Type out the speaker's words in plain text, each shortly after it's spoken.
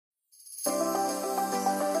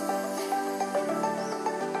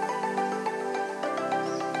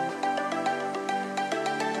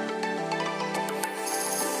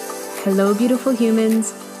Hello, beautiful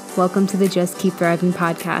humans. Welcome to the Just Keep Thriving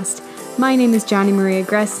podcast. My name is Jonnie Maria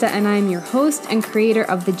Gresta, and I am your host and creator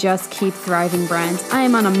of the Just Keep Thriving brand. I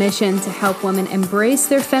am on a mission to help women embrace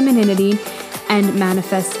their femininity and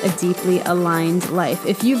manifest a deeply aligned life.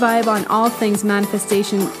 If you vibe on all things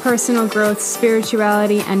manifestation, personal growth,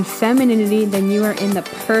 spirituality, and femininity, then you are in the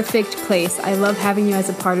perfect place. I love having you as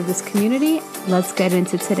a part of this community. Let's get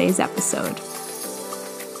into today's episode.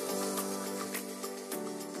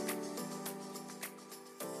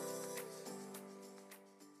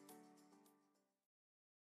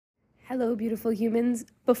 Hello, beautiful humans.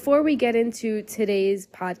 Before we get into today's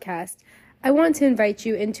podcast, I want to invite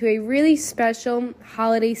you into a really special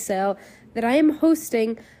holiday sale that I am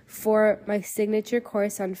hosting for my signature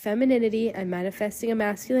course on femininity and manifesting a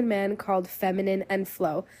masculine man called Feminine and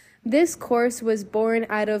Flow. This course was born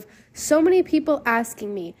out of so many people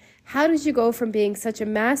asking me, how did you go from being such a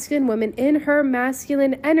masculine woman in her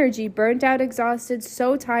masculine energy, burnt out, exhausted,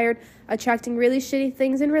 so tired, attracting really shitty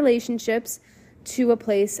things in relationships, to a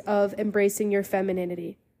place of embracing your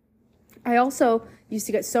femininity? I also used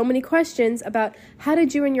to get so many questions about how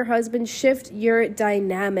did you and your husband shift your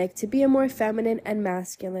dynamic to be a more feminine and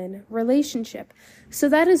masculine relationship. So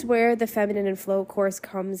that is where the Feminine and Flow course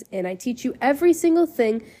comes in. I teach you every single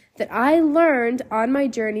thing that I learned on my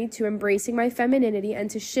journey to embracing my femininity and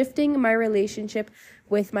to shifting my relationship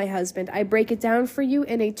with my husband. I break it down for you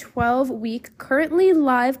in a 12-week, currently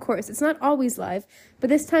live course. It's not always live, but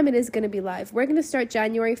this time it is going to be live. We're going to start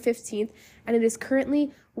January 15th, and it is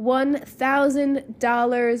currently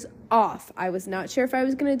 $1,000 off. I was not sure if I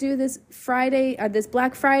was going to do this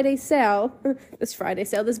Black Friday sale,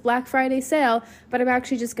 this Black Friday sale, but I'm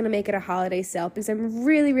actually just going to make it a holiday sale because I'm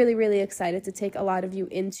really, really, really excited to take a lot of you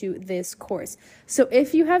into this course. So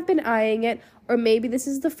if you have been eyeing it, or maybe this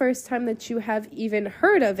is the first time that you have even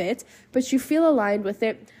heard of it, but you feel aligned with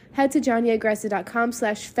it, head to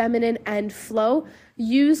jonnieagresta.com/feminine-and-flow.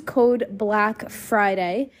 Use code Black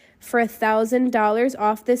Friday for $1,000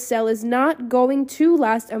 off. This sale is not going to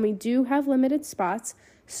last, and we do have limited spots.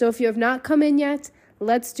 So if you have not come in yet,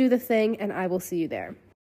 let's do the thing, and I will see you there.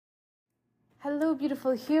 Hello,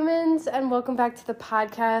 beautiful humans, and welcome back to the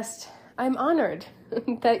podcast. I'm honored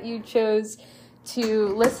that you chose to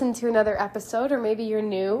listen to another episode, or maybe you're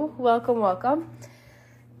new. Welcome, welcome.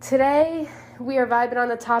 Today, we are vibing on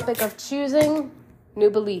the topic of choosing new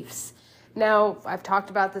beliefs. Now, I've talked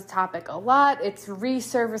about this topic a lot. It's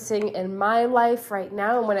resurfacing in my life right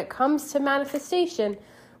now. And when it comes to manifestation,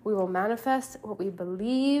 we will manifest what we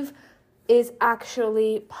believe is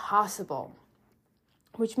actually possible,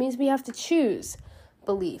 which means we have to choose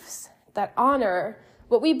beliefs that honor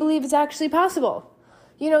what we believe is actually possible.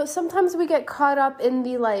 You know, sometimes we get caught up in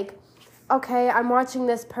the okay, I'm watching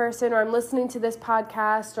this person, or I'm listening to this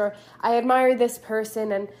podcast, or I admire this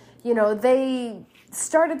person, and, they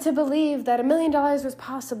started to believe that $1 million was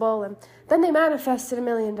possible, and then they manifested $1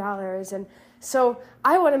 million, and so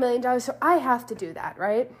I want $1 million, so I have to do that,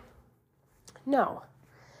 right? No.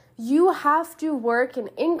 You have to work in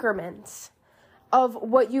increments of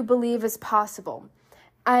what you believe is possible.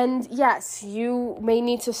 And yes, you may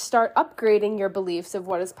need to start upgrading your beliefs of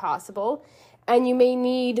what is possible, and you may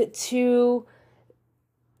need to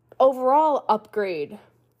overall upgrade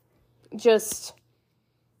just,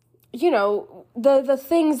 the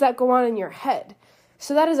things that go on in your head.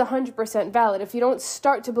 So that is 100% valid. If you don't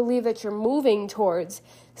start to believe that you're moving towards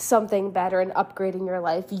something better and upgrading your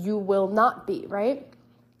life, you will not be, right?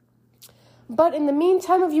 But in the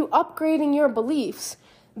meantime of you upgrading your beliefs,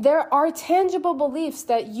 there are tangible beliefs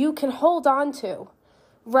that you can hold on to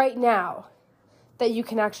right now that you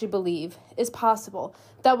can actually believe is possible,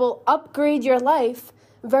 that will upgrade your life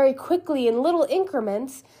very quickly in little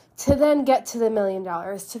increments to then get to the $1 million,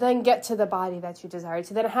 to then get to the body that you desire,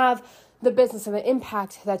 to then have the business and the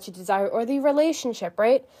impact that you desire, or the relationship,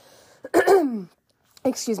 right?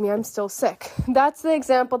 Excuse me, I'm still sick. That's the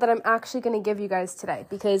example that I'm actually going to give you guys today,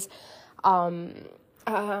 because Friday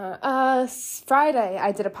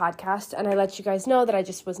I did a podcast and I let you guys know that I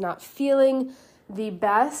just was not feeling the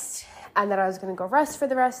best and that I was going to go rest for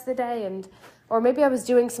the rest of the day, or maybe I was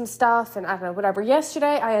doing some stuff and I don't know, whatever.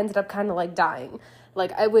 Yesterday I ended up kind of dying.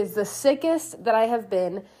 I was the sickest that I have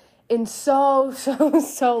been in so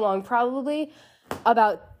long, probably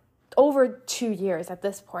about over 2 years at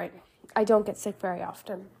this point. I don't get sick very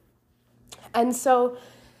often. And so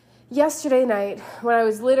yesterday night, when I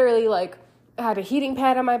was literally I had a heating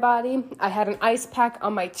pad on my body, I had an ice pack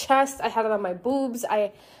on my chest, I had it on my boobs,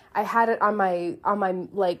 I had it on my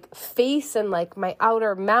face and my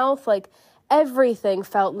outer mouth, everything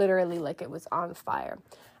felt literally like it was on fire.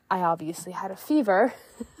 I obviously had a fever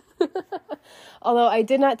Although I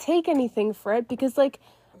did not take anything for it because, like,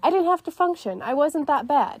 I didn't have to function. I wasn't that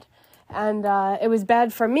bad. And it was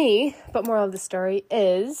bad for me, but moral of the story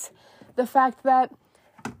is the fact that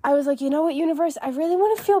I was like, you know what, universe, I really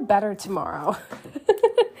want to feel better tomorrow.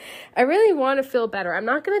 I really want to feel better. I'm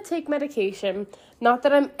not going to take medication. Not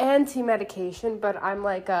that I'm anti-medication, but I'm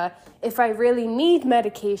like, if I really need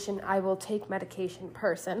medication, I will take medication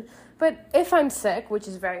person. But if I'm sick, which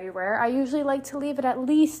is very rare, I usually like to leave it at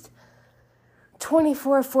least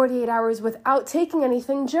 24, 48 hours without taking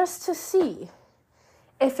anything just to see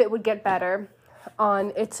if it would get better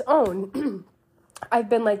on its own. I've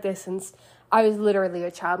been like this since I was literally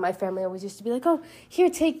a child. My family always used to be like, oh, here,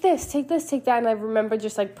 take this, take this, take that. And I remember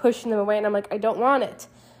just like pushing them away. And I'm like, I don't want it.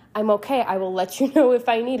 I'm okay. I will let you know if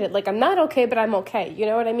I need it. Like, I'm not okay, but I'm okay. You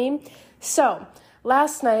know what I mean? So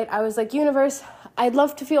last night I was like, universe, I'd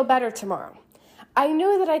love to feel better tomorrow. I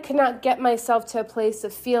knew that I could not get myself to a place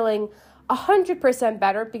of feeling 100%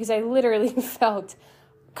 better because I literally felt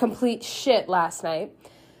complete shit last night.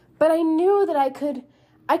 But I knew that I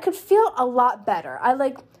could feel a lot better.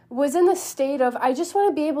 I was in the state of, I just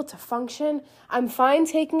want to be able to function. I'm fine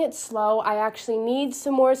taking it slow. I actually need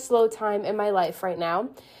some more slow time in my life right now.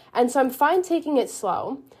 And so I'm fine taking it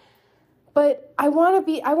slow. But I want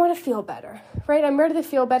to feel better, right? I'm ready to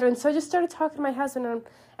feel better. And so I just started talking to my husband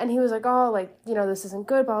and he was like, oh, like, you know, this isn't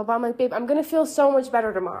good, blah, blah, blah. I'm like, babe, I'm going to feel so much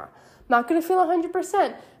better tomorrow. I'm not going to feel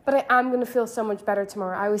 100%, but I am going to feel so much better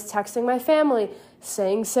tomorrow. I was texting my family,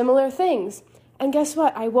 saying similar things. And guess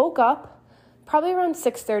what? I woke up probably around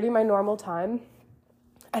 6:30, my normal time,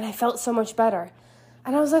 and I felt so much better.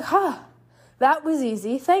 And I was like, that was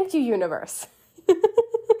easy. Thank you, universe.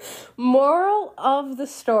 Moral of the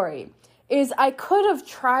story is I could have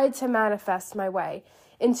tried to manifest my way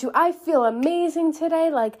into, I feel amazing today,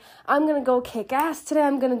 like I'm going to go kick ass today,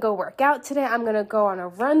 I'm going to go work out today, I'm going to go on a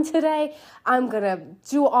run today, I'm going to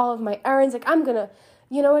do all of my errands, like I'm going to,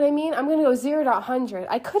 you know what I mean? I'm going to go 0 to 100.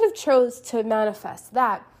 I could have chose to manifest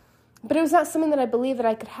that, but it was not something that I believed that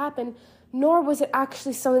I could happen, nor was it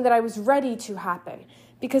actually something that I was ready to happen,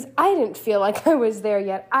 because I didn't feel like I was there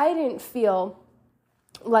yet. I didn't feel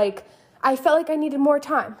like, I felt like I needed more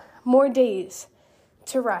time, more days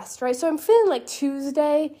to rest, right? So I'm feeling like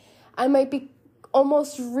Tuesday, I might be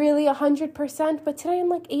almost really 100%, but today I'm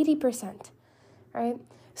like 80%, right?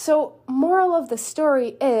 So moral of the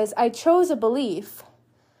story is I chose a belief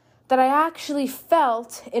that I actually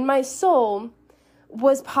felt in my soul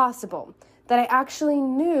was possible, that I actually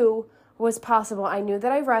knew was possible. I knew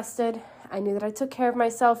that I rested. I knew that I took care of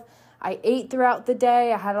myself. I ate throughout the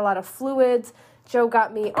day. I had a lot of fluids. Joe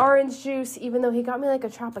got me orange juice, even though he got me like a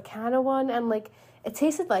Tropicana one, and like it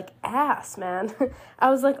tasted like ass, man. I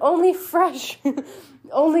was like, only freshly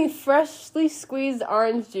squeezed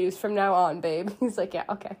orange juice from now on, babe. He's like, yeah,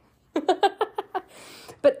 okay.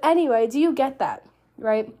 But anyway, do you get that,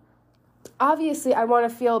 right? Obviously, I want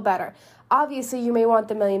to feel better. Obviously, you may want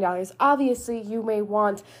the $1 million. Obviously, you may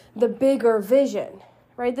want the bigger vision,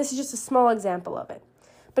 right? This is just a small example of it,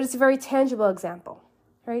 but it's a very tangible example,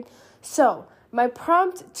 right? So my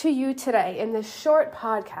prompt to you today in this short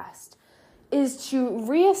podcast is to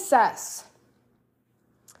reassess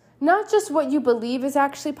not just what you believe is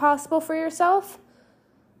actually possible for yourself,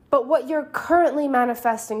 but what you're currently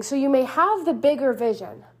manifesting. So you may have the bigger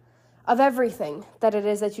vision of everything that it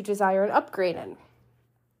is that you desire an upgrade in,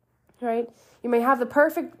 right? You may have the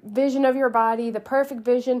perfect vision of your body, the perfect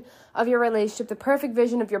vision of your relationship, the perfect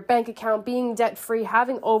vision of your bank account, being debt-free,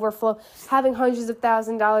 having overflow, having hundreds of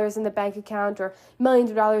thousands of dollars in the bank account or millions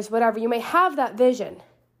of dollars, whatever. You may have that vision,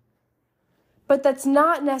 but that's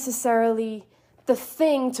not necessarily the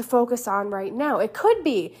thing to focus on right now. It could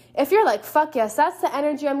be. If you're like, fuck yes, that's the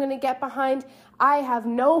energy I'm going to get behind, I have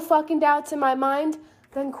no fucking doubts in my mind,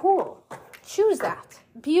 then cool. Choose that.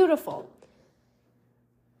 Beautiful.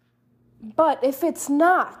 But if it's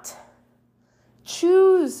not,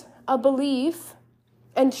 choose a belief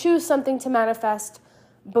and choose something to manifest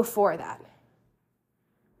before that,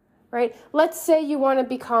 right? Let's say you want to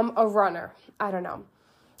become a runner. I don't know.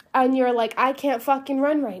 And you're like, I can't fucking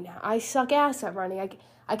run right now. I suck ass at running.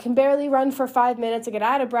 I can barely run for 5 minutes. I get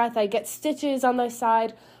out of breath. I get stitches on my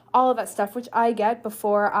side, all of that stuff, which I get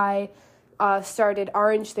before I started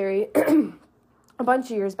Orange Theory a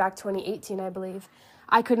bunch of years back, 2018, I believe.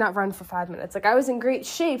 I could not run for 5 minutes. Like, I was in great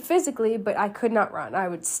shape physically, but I could not run. I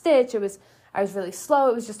would stitch. I was really slow.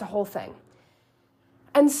 It was just a whole thing.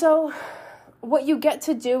 And so what you get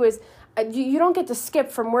to do is you don't get to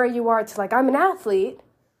skip from where you are to like, I'm an athlete.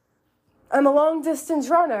 I'm a long distance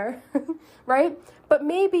runner, right? But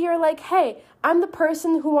maybe you're like, hey, I'm the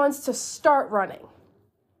person who wants to start running,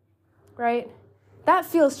 right? That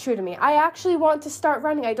feels true to me. I actually want to start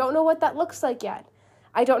running. I don't know what that looks like yet.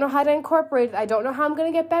 I don't know how to incorporate it. I don't know how I'm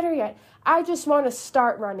going to get better yet. I just want to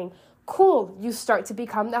start running. Cool. You start to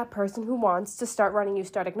become that person who wants to start running. You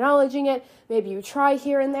start acknowledging it. Maybe you try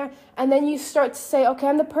here and there. And then you start to say, okay,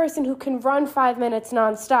 I'm the person who can run 5 minutes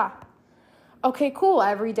nonstop. Okay, cool.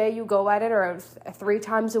 Every day you go at it, or 3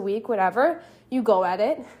 times a week, whatever. You go at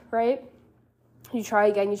it, right? You try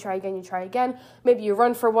again, you try again, you try again. Maybe you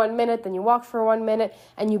run for 1 minute, then you walk for 1 minute,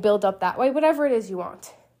 and you build up that way, whatever it is you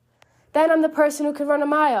want. Then I'm the person who can run a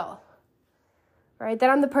mile, right? Then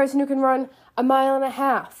I'm the person who can run 1.5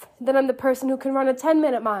 miles. Then I'm the person who can run a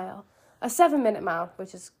 10-minute mile, a 7-minute mile,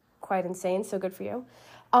 which is quite insane, so good for you.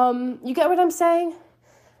 You get what I'm saying?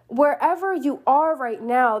 Wherever you are right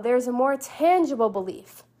now, there's a more tangible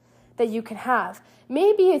belief that you can have.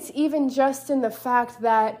 Maybe it's even just in the fact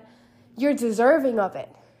that you're deserving of it,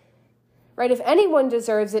 right? If anyone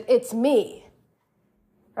deserves it, it's me,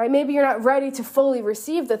 right? Maybe you're not ready to fully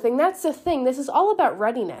receive the thing. That's the thing. This is all about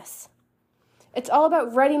readiness. It's all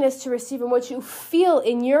about readiness to receive, and what you feel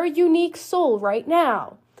in your unique soul right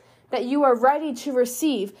now that you are ready to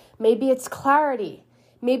receive. Maybe it's clarity.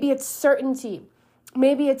 Maybe it's certainty.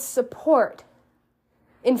 Maybe it's support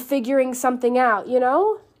in figuring something out, you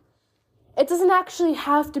know? It doesn't actually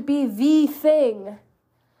have to be the thing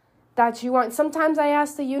that you want. Sometimes I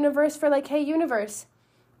ask the universe for hey, universe,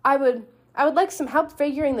 I would like some help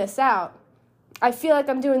figuring this out. I feel like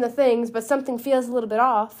I'm doing the things, but something feels a little bit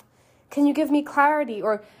off. Can you give me clarity,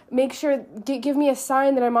 or make sure, give me a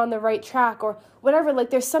sign that I'm on the right track, or whatever.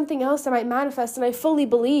 There's something else that might manifest, and I fully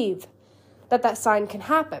believe that sign can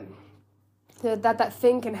happen, that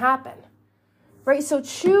thing can happen, right? So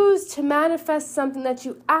choose to manifest something that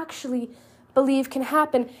you actually believe can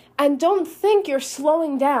happen, and don't think you're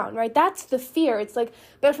slowing down, right? That's the fear. It's but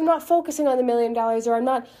if I'm not focusing on the $1 million, or I'm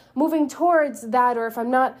not moving towards that, or if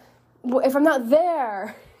I'm not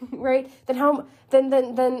there, right?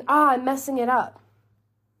 Then I'm messing it up.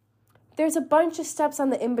 There's a bunch of steps on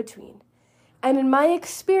the in-between. And in my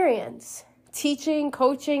experience, teaching,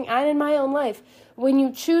 coaching, and in my own life, when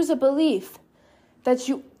you choose a belief that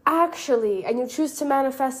you choose to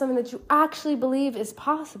manifest something that you actually believe is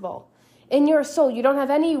possible in your soul, you don't have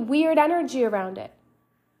any weird energy around it.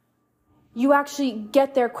 You actually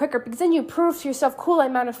get there quicker, because then you prove to yourself, cool, I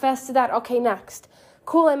manifested that, okay, next.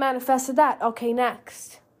 Cool, I manifested that, okay,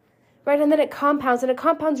 next. Right, and then it compounds, and it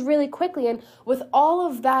compounds really quickly, and with all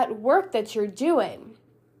of that work that you're doing,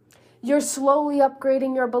 you're slowly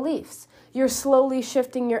upgrading your beliefs. You're slowly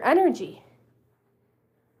shifting your energy.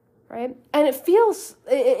 Right? And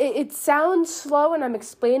it sounds slow, and I'm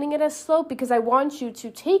explaining it as slow because I want you to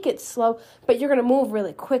take it slow, but you're going to move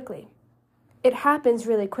really quickly. It happens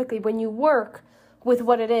really quickly when you work with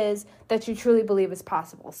what it is that you truly believe is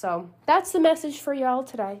possible. So that's the message for y'all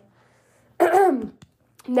today.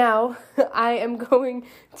 Now, I am going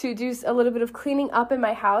to do a little bit of cleaning up in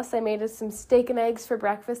my house. I made us some steak and eggs for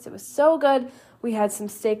breakfast. It was so good. We had some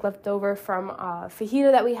steak left over from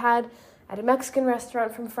fajita that we had at a Mexican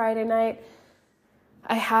restaurant from Friday night.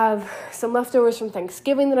 I have some leftovers from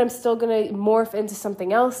Thanksgiving that I'm still going to morph into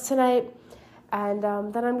something else tonight. And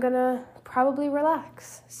then I'm going to probably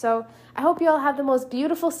relax. So I hope you all have the most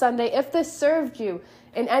beautiful Sunday. If this served you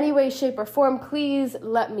in any way, shape, or form, please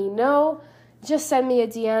let me know. Just send me a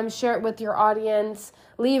DM, share it with your audience,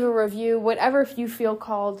 leave a review, whatever you feel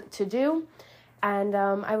called to do. And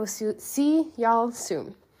I will see y'all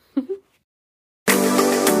soon.